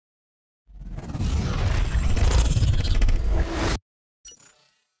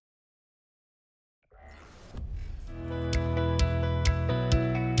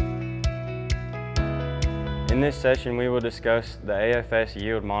In this session, we will discuss the AFS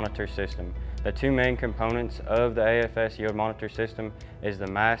yield monitor system. The two main components of the AFS yield monitor system is the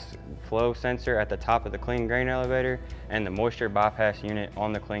mass flow sensor at the top of the clean grain elevator and the moisture bypass unit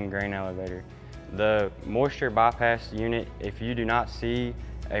on the clean grain elevator. The moisture bypass unit, if you do not see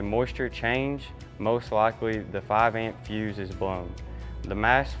a moisture change, most likely the 5-amp fuse is blown. The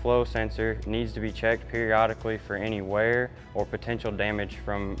mass flow sensor needs to be checked periodically for any wear or potential damage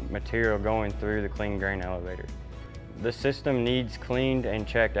from material going through the clean grain elevator. The system needs cleaned and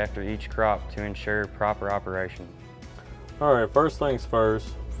checked after each crop to ensure proper operation. Alright, first things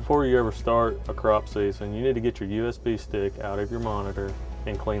first, before you ever start a crop season, you need to get your USB stick out of your monitor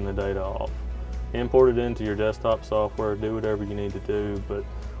and clean the data off. Import it into your desktop software, do whatever you need to do, but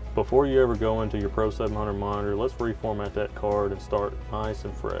before you ever go into your Pro 700 monitor, let's reformat that card and start nice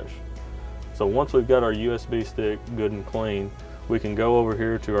and fresh. So once we've got our USB stick good and clean, we can go over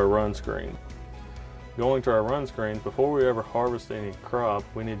here to our run screen. Going to our run screen, before we ever harvest any crop,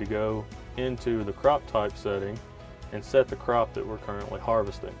 we need to go into the crop type setting and set the crop that we're currently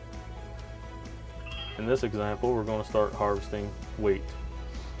harvesting. In this example, we're going to start harvesting wheat.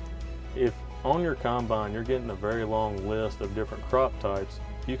 If on your combine you're getting a very long list of different crop types,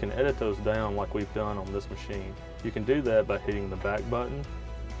 you can edit those down like we've done on this machine. You can do that by hitting the back button,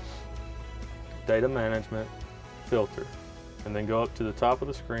 data management, filter, and then go up to the top of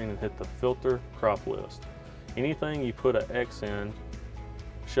the screen and hit the filter crop list. Anything you put an X in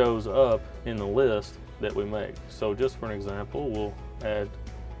shows up in the list that we make. So just for an example, we'll add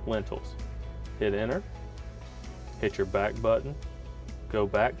lentils. Hit enter, hit your back button, go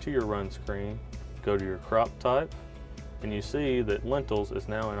back to your run screen, go to your crop type, and you see that lentils is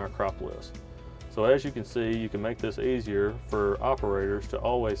now in our crop list. So as you can see, you can make this easier for operators to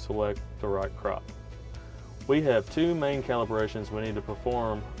always select the right crop. We have two main calibrations we need to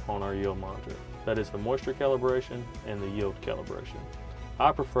perform on our yield monitor. That is the moisture calibration and the yield calibration.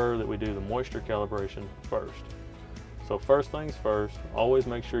 I prefer that we do the moisture calibration first. So first things first, always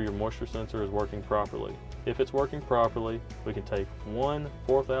make sure your moisture sensor is working properly. If it's working properly, we can take one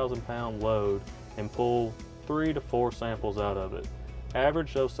 4,000 pound load and pull 3 to 4 samples out of it.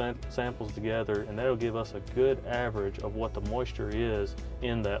 Average those samples together and that'll give us a good average of what the moisture is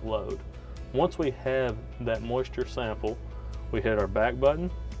in that load. Once we have that moisture sample, we hit our back button,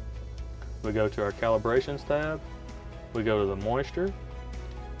 we go to our calibrations tab, we go to the moisture,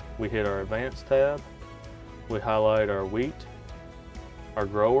 we hit our advanced tab, we highlight our wheat, our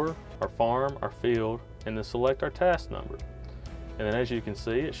grower, our farm, our field, and then select our task number. And then as you can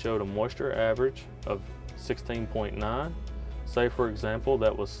see, it showed a moisture average of 16.9. Say for example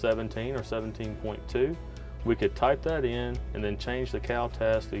that was 17 or 17.2. We could type that in and then change the cal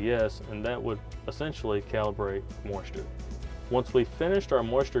task to yes, and that would essentially calibrate moisture. Once we finished our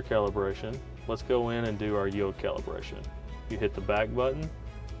moisture calibration, let's go in and do our yield calibration. You hit the back button,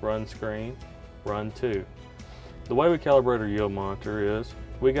 run screen, run to. The way we calibrate our yield monitor is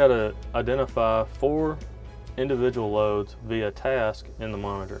we got to identify 4 individual loads via task in the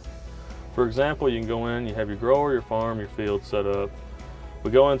monitor. For example, you can go in, you have your grower, your farm, your field set up.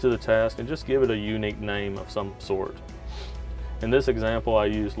 We go into the task and just give it a unique name of some sort. In this example, I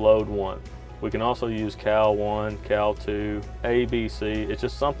use load 1. We can also use cal 1, cal 2, A, B, C. It's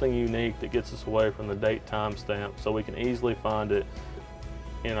just something unique that gets us away from the date timestamp so we can easily find it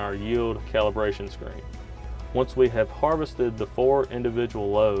in our yield calibration screen. Once we have harvested the 4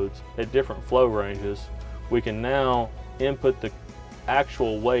 individual loads at different flow ranges, we can now input the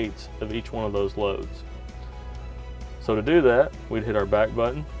actual weights of each one of those loads. So to do that, we'd hit our back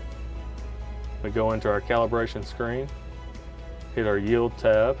button, we go into our calibration screen, hit our yield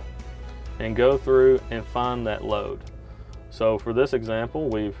tab, and go through and find that load. So for this example,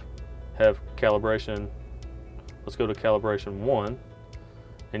 we have calibration, let's go to calibration 1,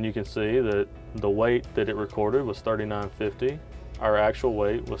 and you can see that the weight that it recorded was 3950, our actual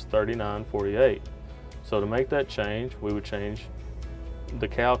weight was 3948. So to make that change, we would change the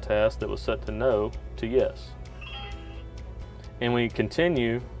cal task that was set to no to yes. And we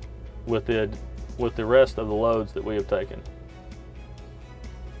continue with the rest of the loads that we have taken.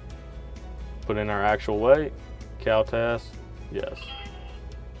 Put in our actual weight, cal task, yes.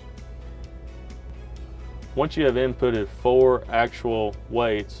 Once you have inputted 4 actual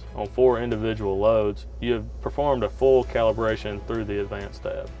weights on 4 individual loads, you have performed a full calibration through the advanced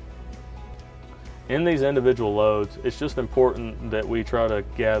tab. In these individual loads, it's just important that we try to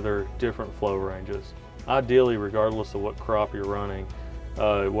gather different flow ranges. Ideally, regardless of what crop you're running,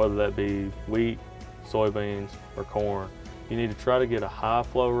 whether that be wheat, soybeans, or corn, you need to try to get a high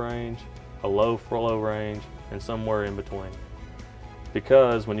flow range, a low flow range, and somewhere in between.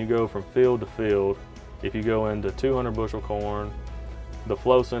 Because when you go from field to field, If you go into 200 bushel corn, the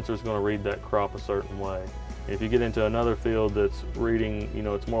flow sensor is going to read that crop a certain way. If you get into another field that's reading,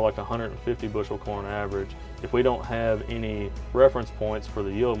 it's more like 150 bushel corn average, if we don't have any reference points for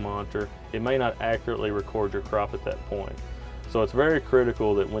the yield monitor, it may not accurately record your crop at that point. So it's very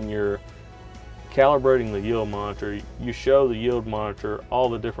critical that when you're calibrating the yield monitor, you show the yield monitor all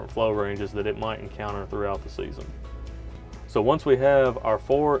the different flow ranges that it might encounter throughout the season. So once we have our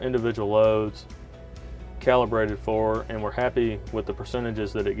 4 individual loads calibrated for and we're happy with the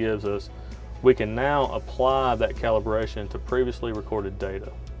percentages that it gives us, we can now apply that calibration to previously recorded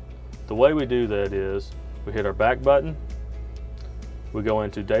data. The way we do that is we hit our back button, we go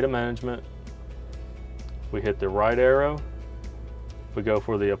into data management, we hit the right arrow, we go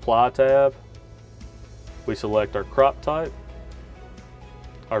for the apply tab, we select our crop type,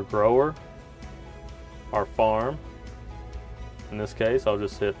 our grower, our farm. In this case, I'll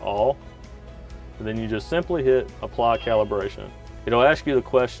just hit all. And then you just simply hit apply calibration. It'll ask you the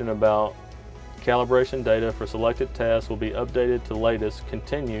question about calibration data for selected tasks will be updated to latest.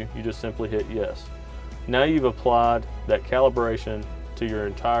 Continue. You just simply hit yes. Now you've applied that calibration to your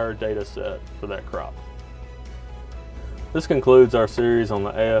entire data set for that crop. This concludes our series on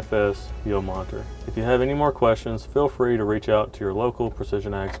the AFS yield monitor. If you have any more questions, feel free to reach out to your local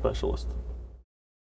precision ag specialist.